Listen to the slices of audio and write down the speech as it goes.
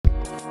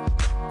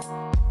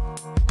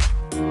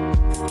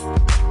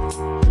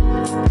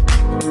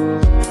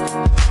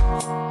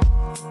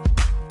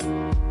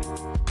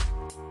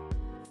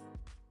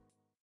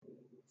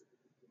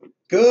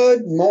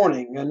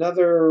morning.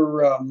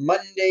 Another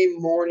Monday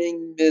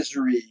morning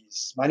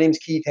miseries. My name's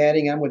Keith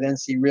Hadding. I'm with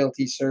NC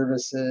Realty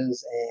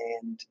Services,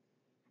 and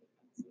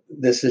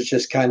this is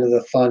just kind of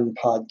the fun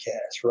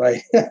podcast,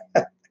 right?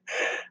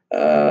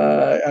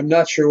 I'm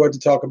not sure what to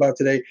talk about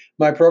today.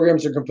 My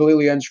programs are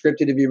completely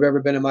unscripted. If you've ever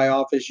been in my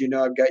office, you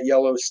know I've got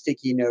yellow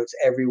sticky notes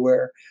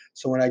everywhere.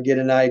 So when I get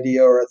an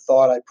idea or a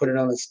thought, I put it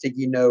on a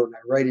sticky note and I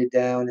write it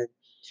down,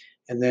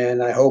 and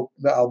then I hope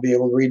that I'll be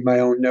able to read my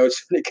own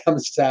notes when it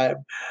comes time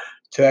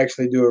to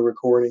actually do a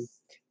recording.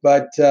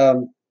 But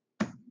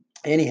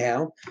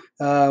anyhow,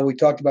 we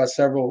talked about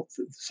several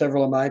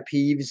of my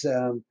peeves.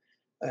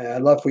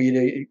 I'd love for you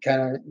to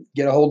kind of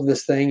get a hold of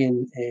this thing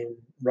and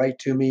write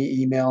to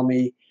me, email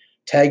me,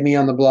 tag me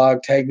on the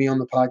blog, tag me on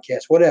the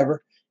podcast,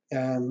 whatever.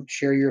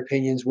 Share your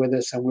opinions with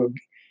us, and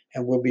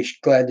we'll be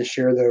glad to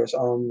share those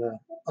on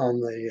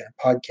the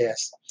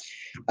podcast.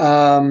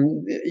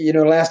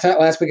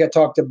 Last week I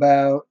talked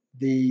about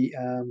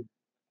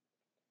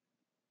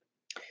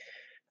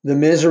the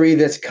misery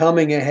that's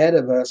coming ahead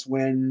of us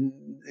when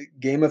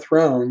Game of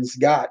Thrones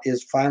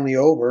is finally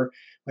over.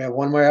 We have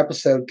one more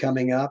episode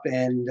coming up,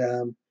 and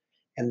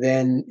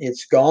then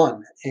it's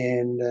gone.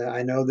 And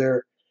I know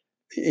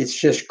it's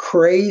just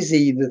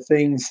crazy the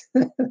things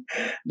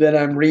that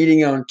I'm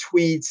reading on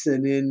tweets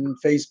and in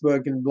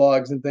Facebook and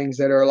blogs and things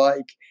that are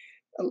like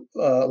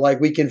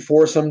we can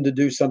force them to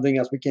do something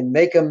else. We can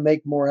make them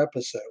make more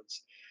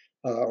episodes,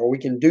 or we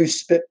can do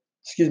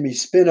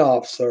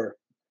spin-offs or.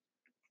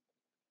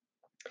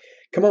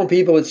 Come on,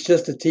 people, it's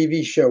just a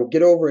TV show.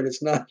 Get over it.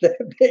 It's not that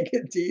big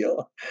a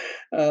deal.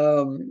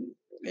 Um,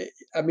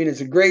 I mean,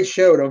 it's a great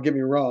show, don't get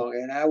me wrong.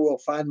 And I will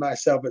find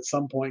myself at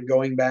some point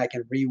going back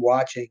and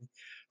rewatching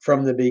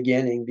from the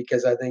beginning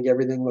because I think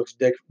everything looks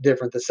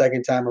different the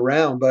second time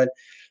around. But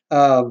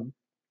um,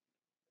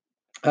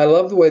 I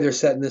love the way they're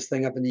setting this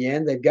thing up in the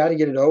end. They've got to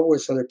get it over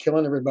with, so they're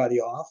killing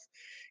everybody off.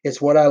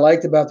 It's what I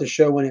liked about the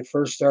show when it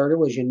first started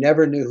was you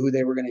never knew who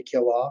they were going to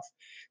kill off.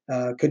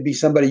 Could be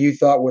somebody you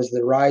thought was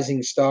the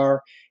rising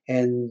star,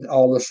 and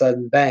all of a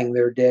sudden, bang,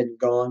 they're dead and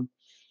gone.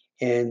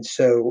 And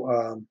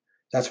so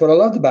that's what I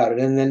loved about it.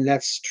 And then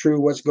that's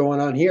true what's going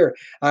on here.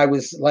 I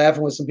was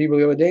laughing with some people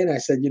the other day, and I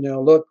said,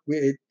 look,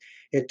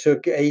 it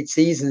took 8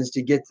 seasons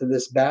to get to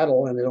this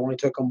battle, and it only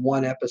took them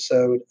one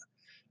episode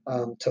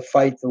to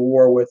fight the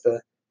war with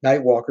the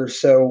Nightwalkers.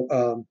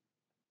 So,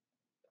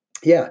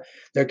 yeah,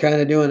 they're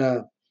kind of doing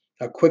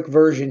a quick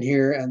version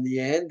here in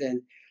the end,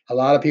 and a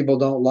lot of people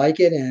don't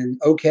like it.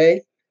 And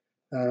okay,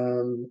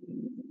 um,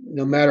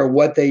 no matter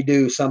what they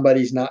do,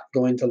 somebody's not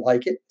going to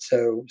like it.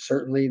 So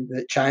certainly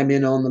chime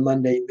in on the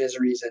Monday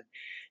miseries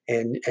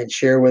and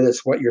share with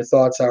us what your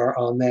thoughts are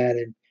on that.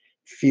 And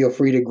feel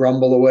free to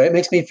grumble away. It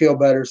makes me feel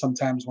better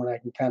sometimes when I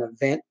can kind of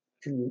vent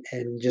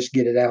and just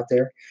get it out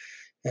there.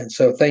 And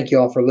so thank you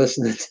all for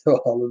listening to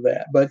all of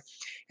that. But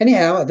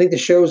anyhow, I think the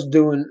show's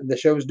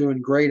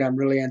doing great. I'm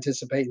really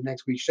anticipating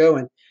next week's show,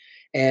 and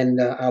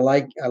I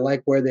like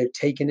where they've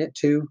taken it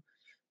to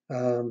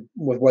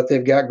with what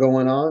they've got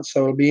going on.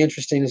 So it'll be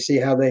interesting to see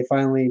how they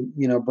finally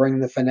bring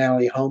the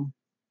finale home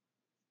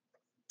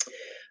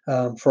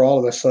for all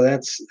of us. So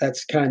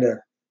that's kind of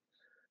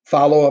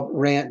follow up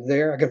rant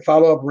there. I could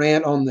follow up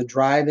rant on the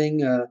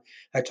driving.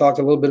 I talked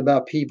a little bit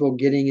about people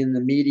getting in the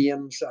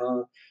mediums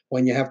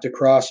when you have to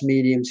cross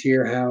mediums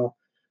here, how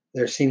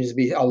there seems to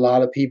be a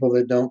lot of people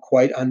that don't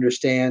quite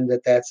understand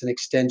that that's an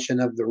extension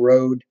of the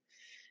road,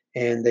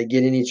 and they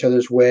get in each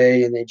other's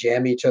way and they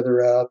jam each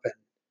other up. And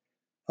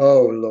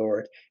oh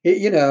Lord,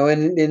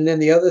 and then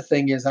the other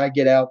thing is I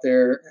get out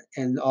there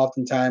and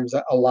oftentimes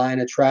a line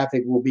of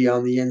traffic will be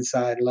on the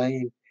inside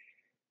lane.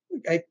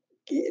 I,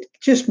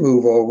 just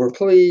move over,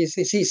 please.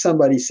 You see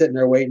somebody sitting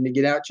there waiting to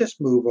get out,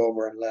 just move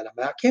over and let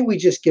them out. Can't we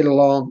just get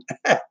along?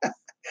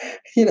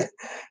 you know,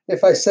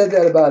 if I said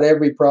that about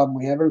every problem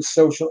we have, every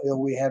social ill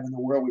we have in the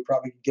world, we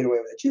probably could get away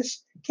with it.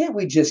 Just can't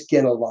we just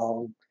get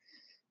along?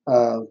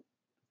 Uh,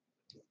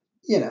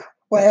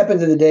 what happened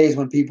to the days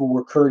when people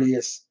were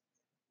courteous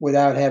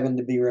without having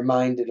to be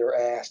reminded or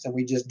asked, and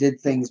we just did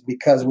things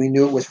because we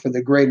knew it was for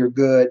the greater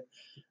good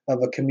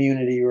of a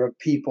community or of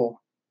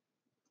people?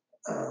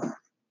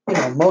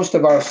 Most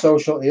of our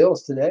social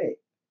ills today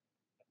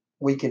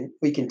we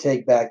can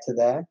take back to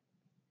that.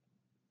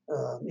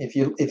 If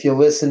you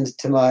listened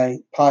to my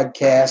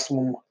podcast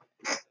when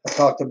I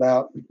talked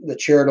about the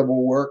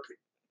charitable work,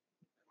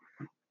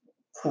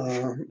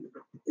 uh,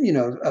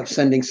 of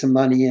sending some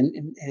money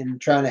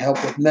and trying to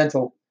help with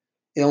mental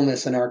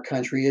illness in our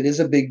country, it is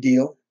a big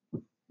deal,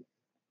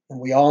 and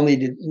we all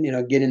need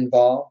to get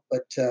involved.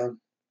 But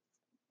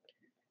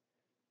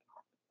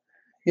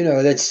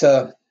that's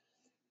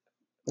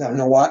I don't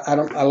know why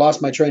I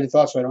lost my train of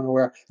thought, so I don't know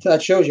where. So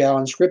that shows you how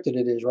unscripted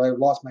it is, right? I've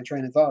lost my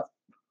train of thought.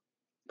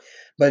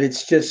 But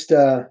it's just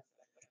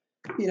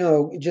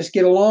just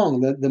get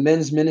along. The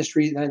men's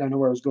ministry, I don't know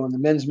where I was going. The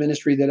men's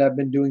ministry that I've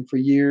been doing for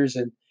years,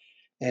 and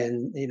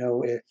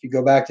if you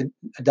go back to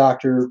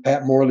Dr.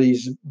 Pat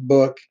Morley's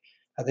book,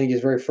 I think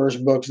his very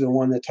first book is the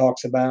one that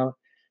talks about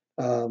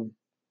um,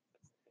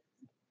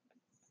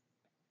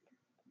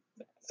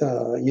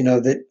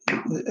 that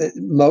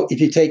if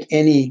you take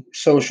any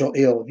social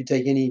ill, if you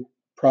take any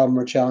problem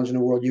or challenge in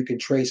the world, you can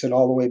trace it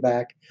all the way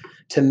back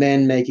to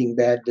men making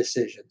bad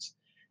decisions,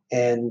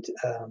 and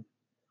um,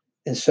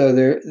 and so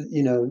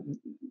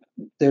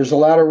there's a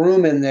lot of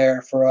room in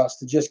there for us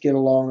to just get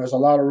along. There's a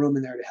lot of room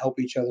in there to help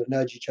each other,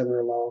 nudge each other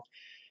along,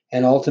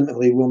 and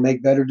ultimately we'll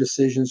make better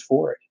decisions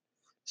for it.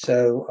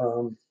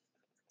 So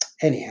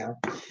anyhow,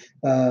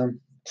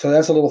 so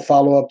that's a little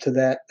follow up to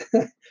that,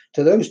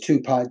 to those two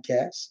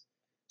podcasts.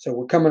 So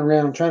we're coming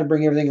around, trying to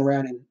bring everything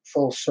around in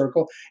full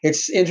circle.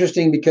 It's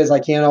interesting because I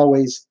can't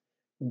always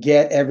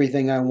get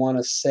everything I want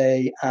to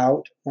say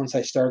out once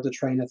I start the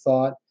train of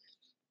thought,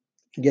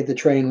 get the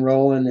train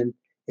rolling, and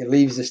it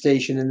leaves the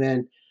station. And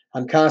then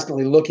I'm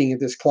constantly looking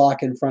at this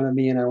clock in front of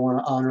me, and I want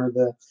to honor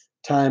the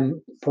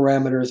time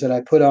parameters that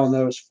I put on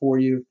those for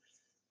you.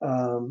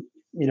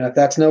 If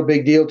that's no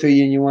big deal to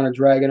you and you want to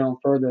drag it on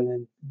further,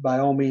 then by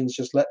all means,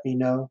 just let me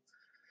know.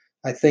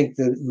 I think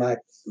that my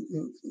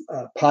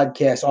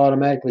podcast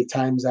automatically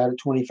times out at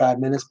 25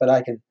 minutes, but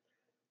I can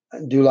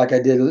do like I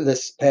did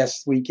this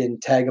past week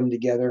and tag them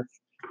together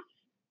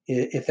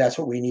if that's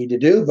what we need to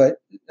do. But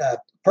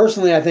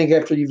personally, I think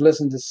after you've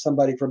listened to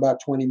somebody for about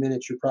 20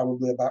 minutes, you're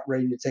probably about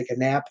ready to take a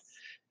nap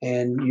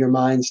and your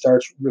mind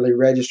starts really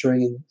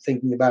registering and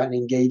thinking about and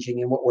engaging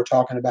in what we're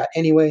talking about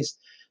anyways.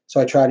 So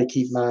I try to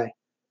keep my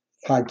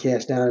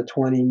podcast down to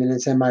 20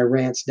 minutes and my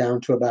rants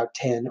down to about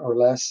 10 or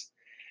less.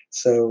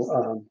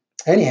 So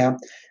anyhow,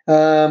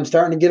 I'm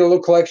starting to get a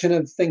little collection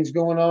of things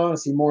going on. I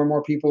see more and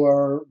more people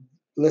are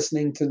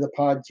listening to the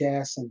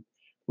podcast and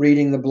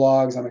reading the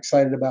blogs. I'm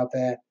excited about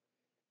that.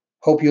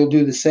 Hope you'll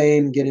do the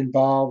same, get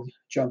involved,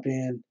 jump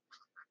in,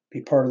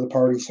 be part of the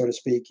party, so to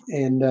speak.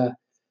 And,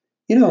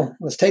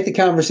 let's take the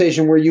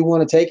conversation where you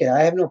want to take it.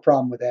 I have no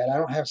problem with that. I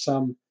don't have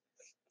some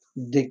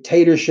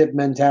dictatorship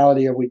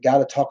mentality of we got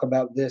to talk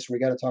about this, we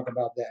got to talk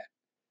about that.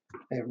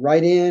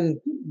 Write in,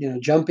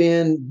 jump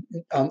in,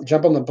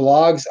 jump on the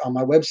blogs on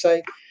my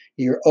website.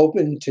 You're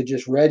open to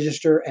just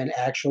register and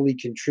actually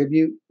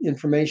contribute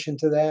information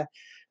to that.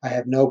 I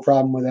have no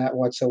problem with that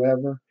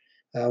whatsoever.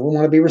 We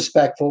want to be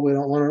respectful. We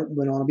don't want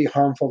to be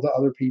harmful to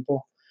other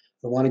people.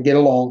 We want to get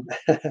along,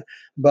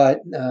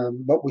 but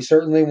we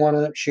certainly want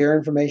to share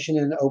information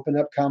and open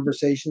up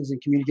conversations and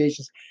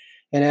communications.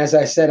 And as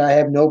I said, I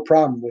have no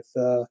problem with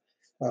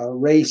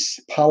race,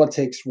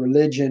 politics,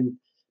 religion,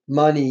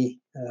 money.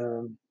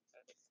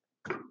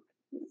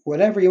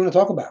 Whatever you want to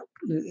talk about.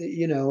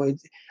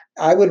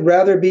 I would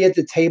rather be at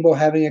the table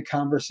having a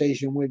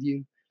conversation with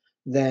you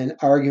than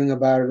arguing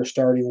about it or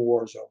starting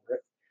wars over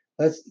it.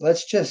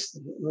 Let's just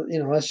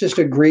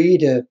agree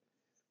to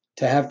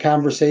have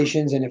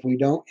conversations, and if we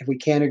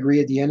can't agree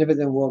at the end of it,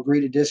 then we'll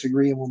agree to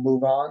disagree and we'll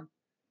move on.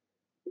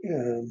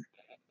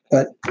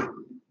 But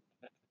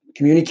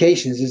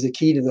communications is the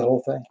key to the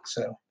whole thing.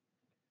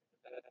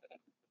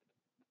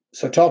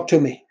 So talk to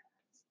me.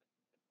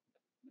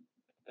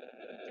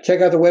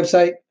 Check out the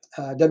website,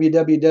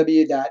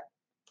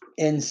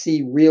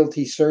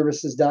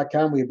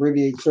 www.ncrealtyservices.com. We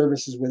abbreviate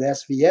services with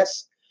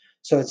SVS.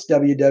 So it's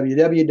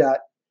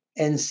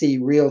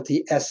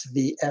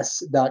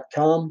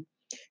www.ncrealtysvs.com.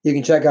 You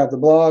can check out the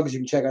blogs. You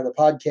can check out the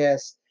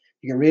podcasts.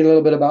 You can read a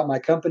little bit about my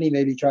company,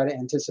 maybe try to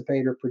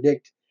anticipate or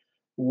predict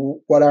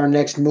what our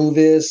next move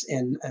is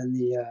and I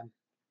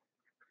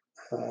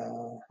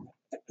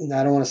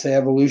don't want to say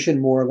evolution,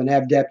 more of an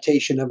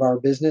adaptation of our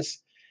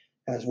business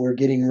as we're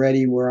getting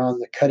ready. We're on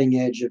the cutting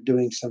edge of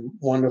doing some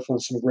wonderful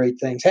and some great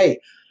things. Hey,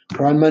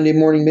 we're on Monday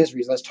Morning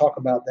Miseries. Let's talk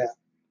about that.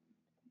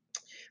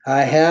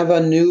 I have a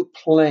new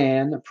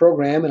plan, a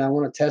program, and I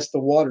want to test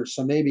the water.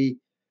 So maybe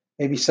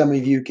some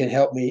of you can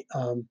help me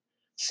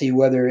see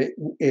whether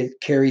it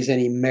carries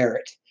any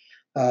merit.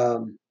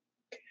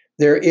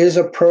 There is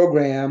a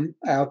program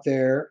out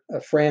there,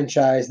 a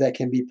franchise that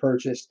can be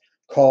purchased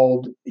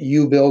called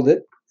You Build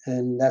It,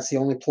 and that's the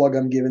only plug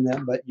I'm giving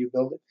them, but You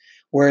Build It,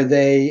 where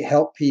they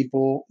help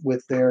people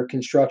with their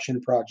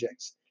construction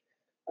projects.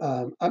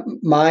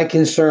 My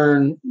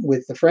concern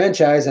with the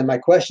franchise and my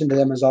question to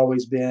them has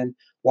always been,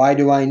 why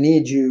do I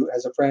need you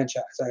as a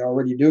franchise? I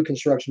already do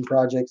construction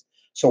projects,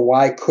 so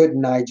why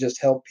couldn't I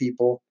just help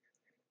people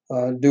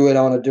do it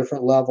on a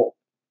different level?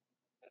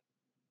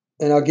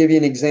 And I'll give you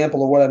an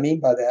example of what I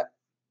mean by that.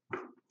 A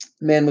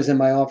man was in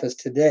my office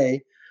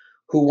today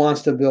who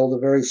wants to build a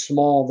very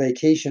small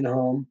vacation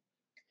home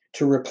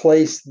to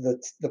replace the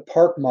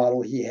park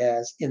model he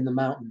has in the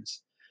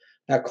mountains.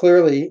 Now,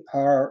 clearly,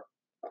 our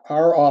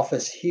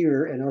office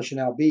here in Ocean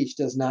Isle Beach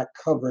does not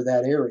cover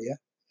that area,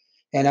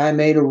 and I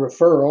made a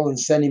referral and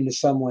sent him to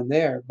someone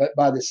there. But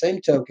by the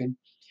same token,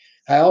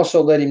 I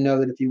also let him know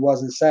that if he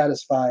wasn't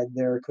satisfied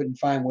there, couldn't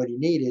find what he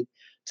needed,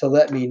 to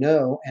let me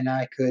know, and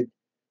I could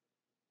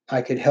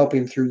help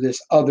him through this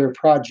other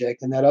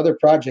project, and that other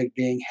project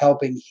being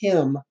helping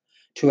him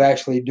to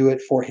actually do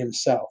it for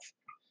himself.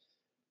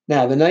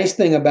 Now, the nice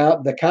thing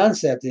about the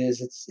concept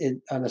is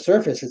on the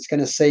surface, it's going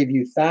to save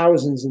you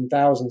thousands and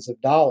thousands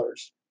of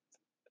dollars.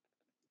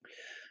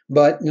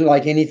 But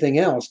like anything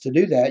else, to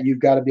do that, you've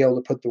got to be able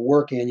to put the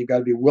work in. You've got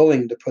to be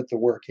willing to put the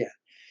work in.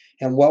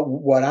 And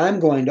what I'm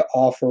going to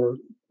offer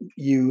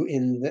you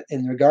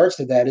in regards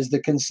to that is the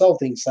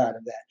consulting side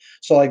of that.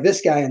 So like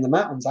this guy in the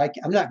mountains,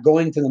 I'm not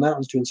going to the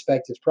mountains to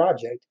inspect his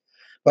project,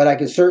 but I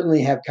can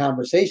certainly have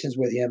conversations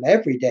with him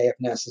every day if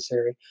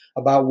necessary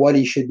about what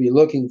he should be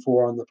looking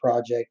for on the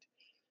project,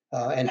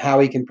 and how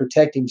he can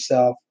protect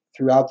himself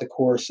throughout the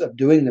course of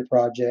doing the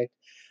project,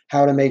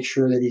 how to make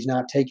sure that he's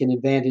not taken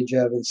advantage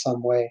of in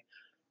some way.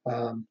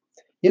 Um,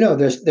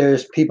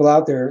 there's people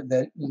out there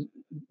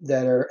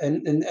that are,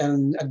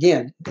 and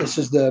again, this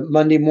is the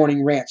Monday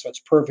morning rant, so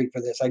it's perfect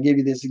for this. I give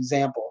you this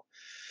example.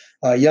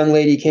 A young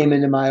lady came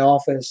into my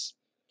office.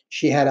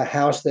 She had a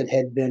house that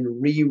had been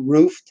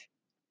re-roofed,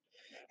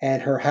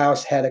 and her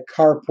house had a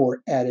carport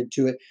added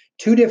to it.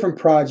 Two different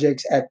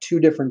projects at two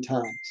different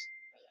times,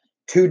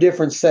 two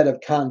different set of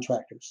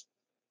contractors.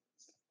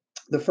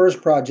 The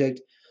first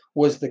project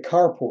was the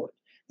carport.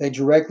 They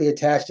directly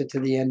attached it to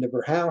the end of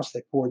her house.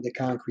 They poured the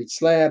concrete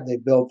slab. They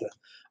built the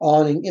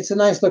awning. It's a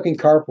nice looking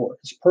carport.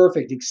 It's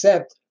perfect,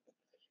 except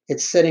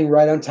it's sitting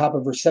right on top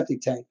of her septic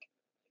tank.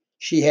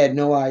 She had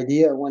no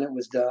idea when it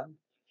was done.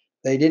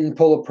 They didn't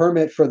pull a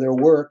permit for their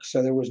work,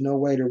 so there was no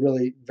way to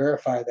really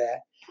verify that.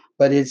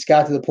 But it's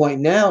got to the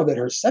point now that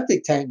her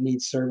septic tank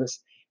needs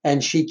service,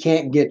 and she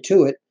can't get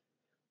to it,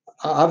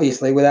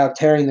 obviously, without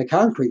tearing the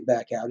concrete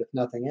back out, if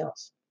nothing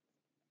else.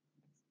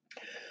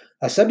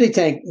 A septic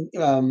tank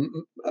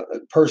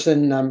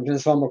person, I'm going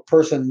to call him a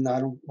person, I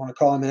don't want to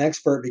call him an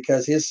expert,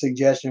 because his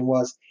suggestion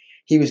was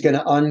he was going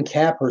to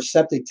uncap her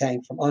septic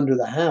tank from under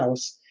the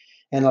house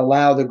and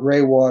allow the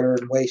gray water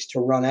and waste to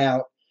run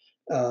out,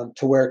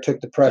 to where it took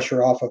the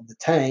pressure off of the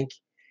tank,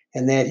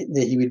 and then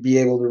that he would be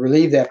able to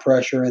relieve that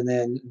pressure and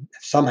then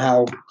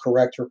somehow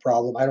correct her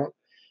problem. I don't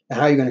know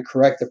how you're going to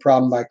correct the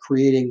problem by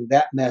creating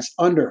that mess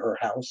under her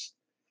house,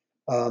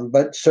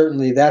 but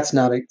certainly that's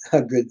not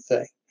a good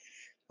thing.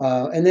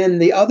 And then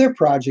the other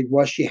project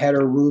was she had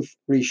her roof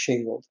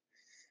reshingled.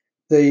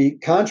 The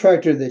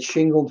contractor that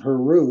shingled her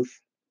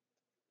roof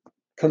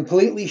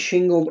completely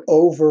shingled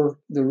over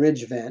the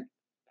ridge vent,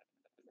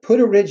 put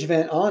a ridge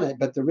vent on it,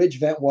 but the ridge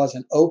vent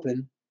wasn't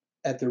open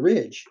at the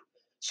ridge.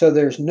 So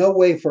there's no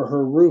way for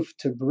her roof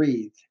to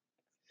breathe.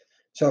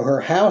 So her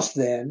house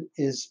then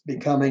is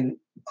becoming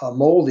a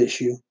mold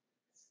issue.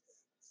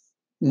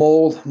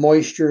 Mold,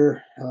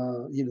 moisture,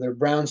 there are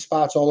brown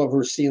spots all over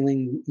her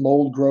ceiling.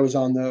 Mold grows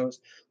on those.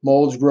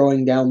 Mold's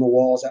growing down the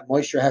walls. That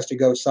moisture has to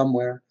go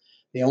somewhere.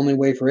 The only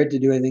way for it to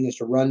do anything is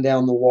to run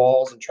down the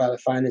walls and try to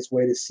find its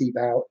way to seep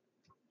out.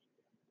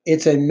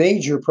 It's a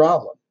major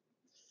problem.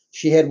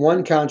 She had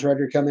one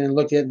contractor come in and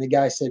looked at it, and the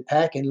guy said,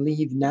 "Pack and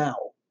leave now.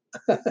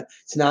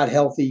 It's not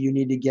healthy. You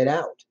need to get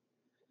out."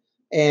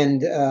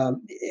 And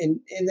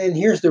then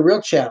here's the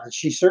real challenge.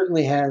 She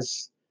certainly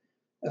has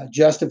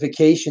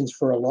justifications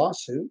for a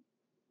lawsuit,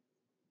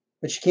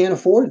 but she can't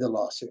afford the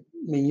lawsuit.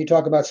 I mean, you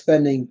talk about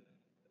spending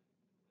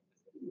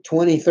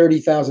 $20,000,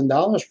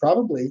 $30,000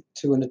 probably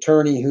to an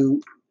attorney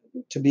who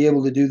to be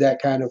able to do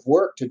that kind of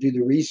work, to do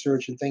the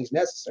research and things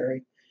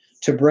necessary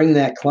to bring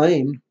that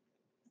claim.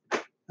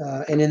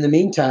 And in the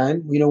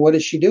meantime, what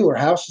does she do? Her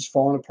house is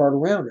falling apart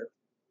around her.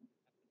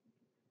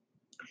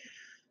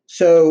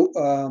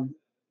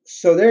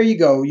 So there you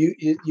go.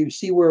 You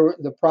see where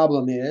the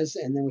problem is,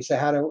 and then we say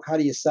how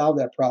do you solve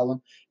that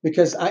problem?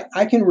 Because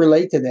I can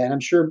relate to that.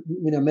 I'm sure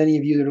many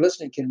of you that are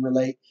listening can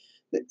relate.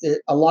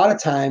 A lot of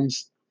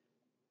times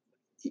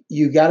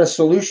you got a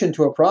solution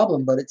to a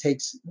problem, but it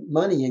takes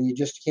money, and you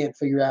just can't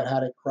figure out how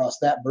to cross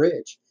that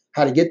bridge,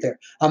 how to get there.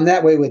 I'm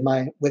that way with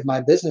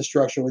my business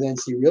structure with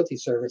NC Realty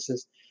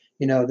Services.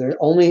 The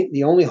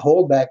only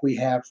holdback we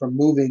have from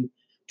moving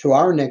to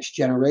our next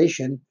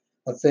generation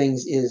of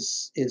things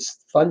is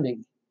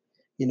funding.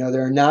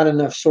 There are not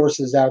enough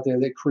sources out there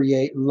that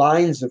create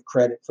lines of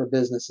credit for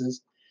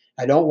businesses.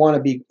 I don't want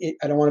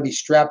to be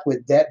strapped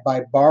with debt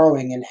by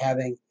borrowing and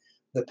having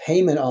the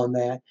payment on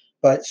that,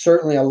 but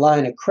certainly a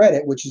line of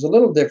credit, which is a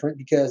little different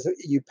because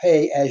you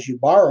pay as you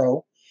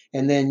borrow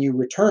and then you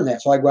return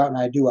that. So I go out and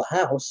I do a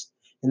house,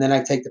 and then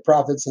I take the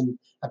profits and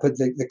I put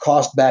the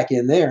cost back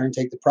in there and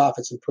take the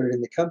profits and put it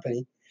in the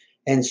company.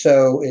 And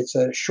so it's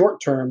a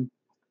short term,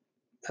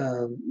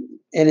 and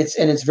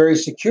it's very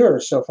secure.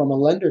 So from a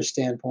lender's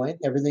standpoint,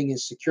 everything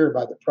is secure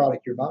by the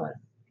product you're buying.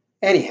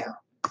 Anyhow,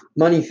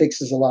 money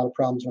fixes a lot of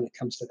problems when it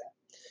comes to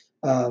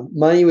that.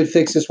 Money would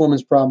fix this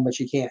woman's problem, but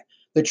she can't.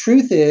 The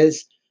truth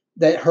is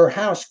that her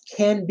house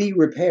can be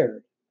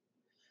repaired.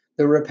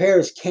 The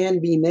repairs can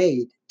be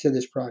made to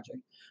this project,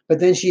 but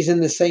then she's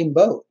in the same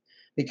boat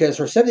because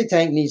her septic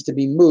tank needs to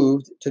be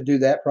moved to do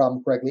that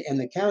problem correctly, and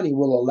the county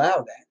will allow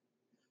that.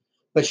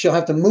 But she'll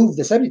have to move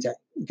the septic tank.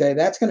 Okay,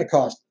 that's going to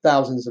cost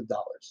thousands of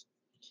dollars,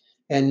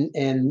 and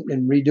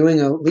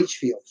redoing a leach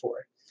field for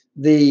it.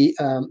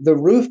 The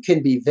roof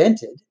can be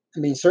vented. I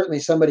mean, certainly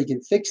somebody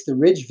can fix the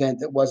ridge vent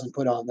that wasn't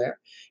put on there,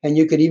 and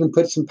you could even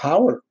put some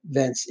power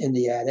vents in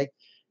the attic,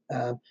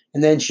 and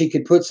then she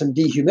could put some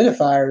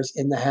dehumidifiers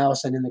in the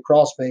house and in the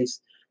crawl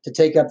space to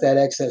take up that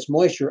excess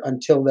moisture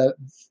until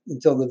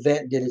the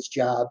vent did its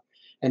job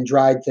and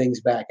dried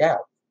things back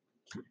out.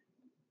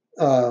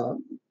 Uh,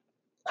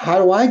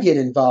 how do I get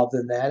involved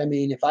in that? I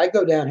mean, if I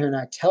go down here and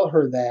I tell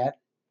her that,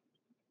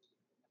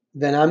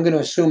 then I'm going to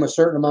assume a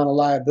certain amount of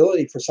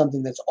liability for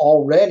something that's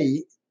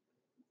already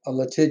a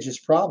litigious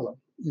problem.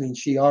 I mean,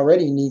 she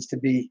already needs to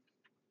be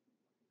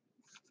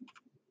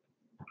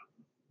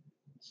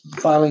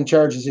filing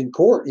charges in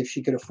court if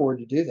she could afford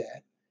to do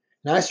that.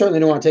 And I certainly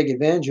don't want to take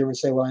advantage of her and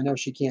say, well, I know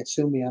she can't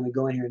sue me. I'm going to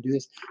go in here and do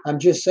this. I'm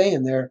just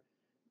saying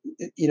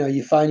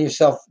you find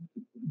yourself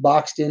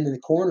boxed into the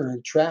corner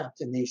and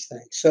trapped in these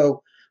things.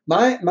 So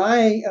my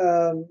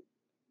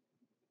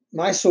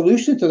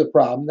solution to the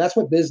problem, that's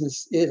what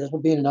business is. That's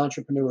what being an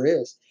entrepreneur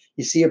is.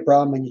 You see a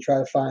problem and you try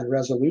to find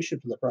resolution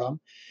for the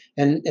problem.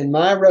 And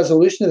my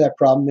resolution to that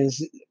problem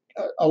is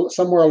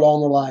somewhere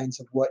along the lines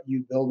of what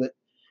You Build It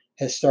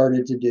has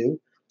started to do.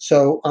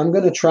 So I'm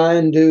going to try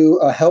and do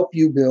a help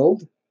you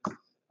build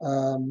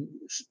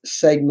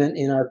segment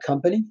in our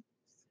company,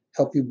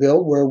 Help You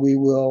Build, where we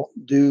will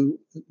do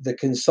the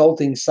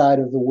consulting side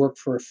of the work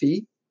for a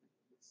fee,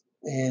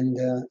 and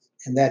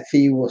that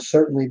fee will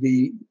certainly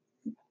be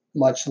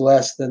much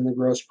less than the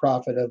gross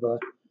profit of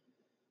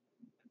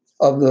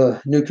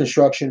the new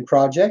construction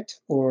project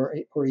or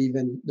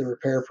even the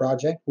repair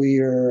project. We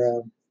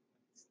are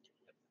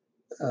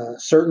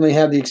certainly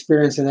have the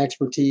experience and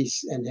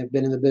expertise and have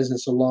been in the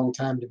business a long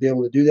time to be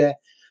able to do that.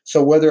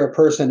 So whether a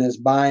person is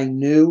buying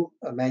new,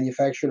 a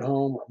manufactured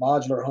home or a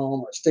modular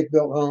home or a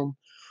stick-built home,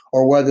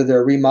 or whether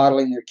they're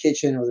remodeling their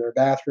kitchen or their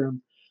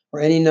bathroom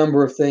or any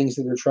number of things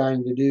that they're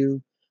trying to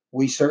do,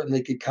 we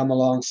certainly could come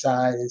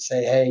alongside and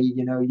say, hey,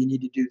 you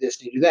need to do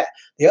this, you need to do that.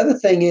 The other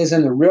thing is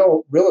in the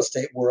real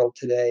estate world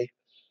today,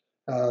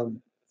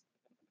 um,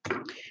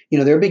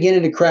 they're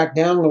beginning to crack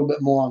down a little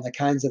bit more on the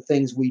kinds of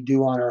things we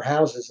do on our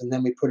houses, and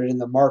then we put it in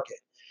the market.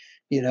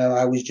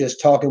 I was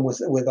just talking with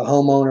a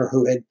homeowner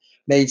who had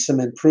made some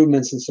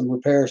improvements and some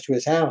repairs to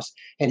his house,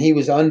 and he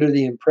was under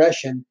the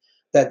impression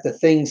that the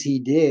things he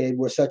did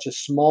were such a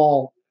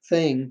small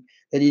thing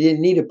that he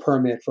didn't need a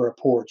permit for a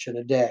porch and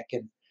a deck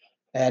and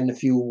adding a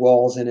few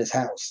walls in his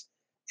house.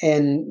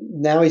 And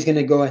now he's going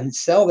to go ahead and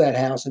sell that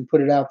house and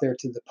put it out there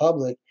to the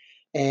public.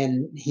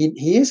 And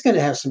he is going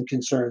to have some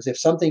concerns. If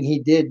something he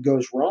did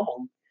goes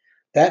wrong,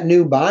 that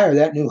new buyer,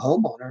 that new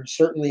homeowner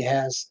certainly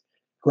has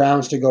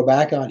grounds to go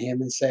back on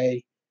him and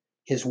say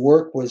his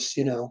work was,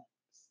 and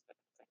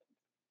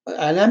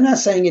I'm not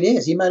saying it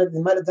is. He might have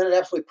done it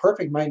absolutely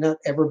perfect, might not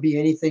ever be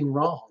anything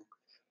wrong.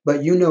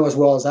 But as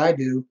well as I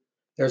do,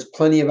 there's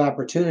plenty of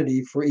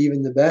opportunity for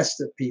even the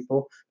best of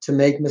people to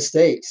make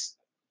mistakes.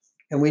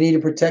 And we need to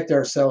protect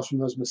ourselves from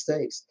those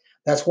mistakes.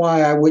 That's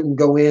why I wouldn't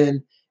go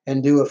in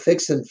and do a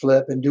fix and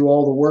flip and do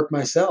all the work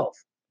myself.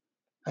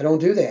 I don't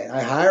do that.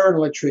 I hire an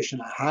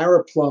electrician, I hire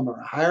a plumber,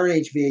 I hire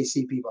an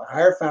HVAC people, I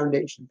hire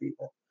foundation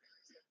people,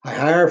 I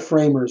hire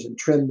framers and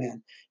trim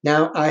men.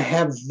 Now I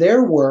have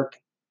their work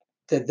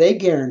that they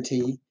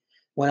guarantee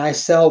when I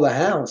sell the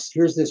house.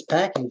 Here's this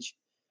package.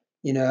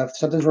 If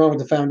something's wrong with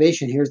the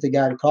foundation, here's the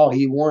guy to call.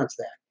 He warrants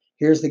that.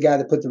 Here's the guy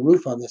that put the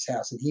roof on this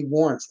house, and he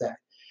warrants that.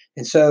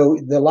 And so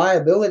the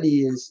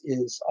liability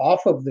is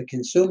off of the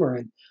consumer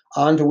and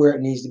onto where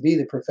it needs to be,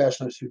 the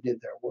professionals who did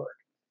their work.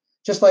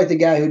 Just like the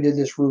guy who did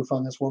this roof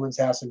on this woman's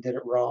house and did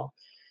it wrong.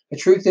 The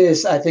truth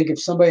is, I think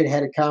if somebody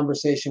had a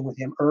conversation with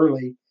him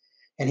early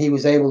and he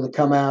was able to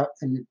come out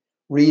and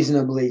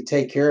reasonably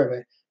take care of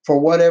it, for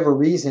whatever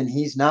reason,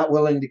 he's not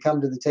willing to come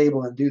to the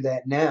table and do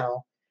that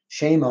now,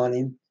 shame on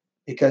him,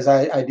 because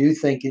I do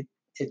think it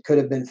could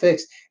have been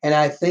fixed. And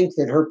I think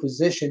that her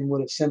position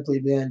would have simply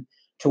been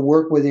to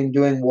work with him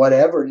doing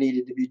whatever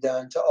needed to be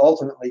done to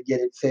ultimately get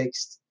it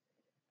fixed.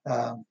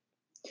 Um,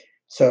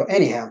 so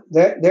anyhow,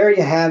 there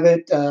you have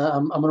it.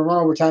 I'm going to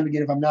run over time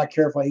again if I'm not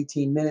careful.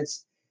 18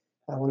 minutes.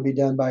 I want to be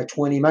done by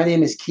 20. My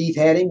name is Keith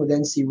Hadding with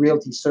NC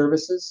Realty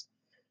Services.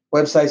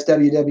 Website's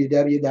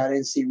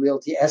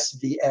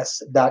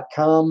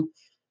www.ncrealtysvs.com.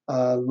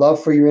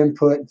 Love for your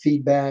input and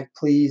feedback.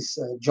 Please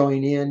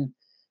join in.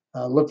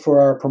 Look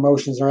for our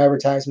promotions and our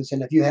advertisements.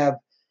 And if you have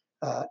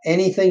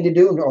anything to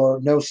do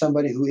or know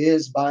somebody who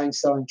is buying,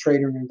 selling,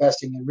 trading, and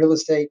investing in real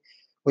estate,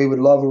 we would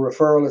love a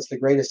referral. It's the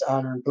greatest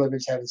honor and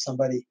privilege having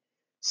somebody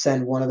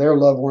send one of their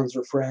loved ones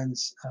or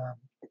friends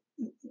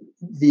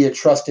via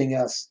trusting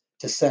us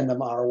to send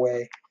them our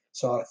way.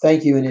 So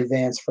thank you in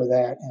advance for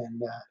that,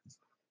 and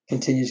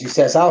continued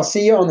success. I'll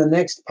see you on the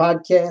next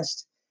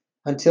podcast.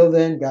 Until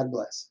then, God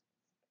bless.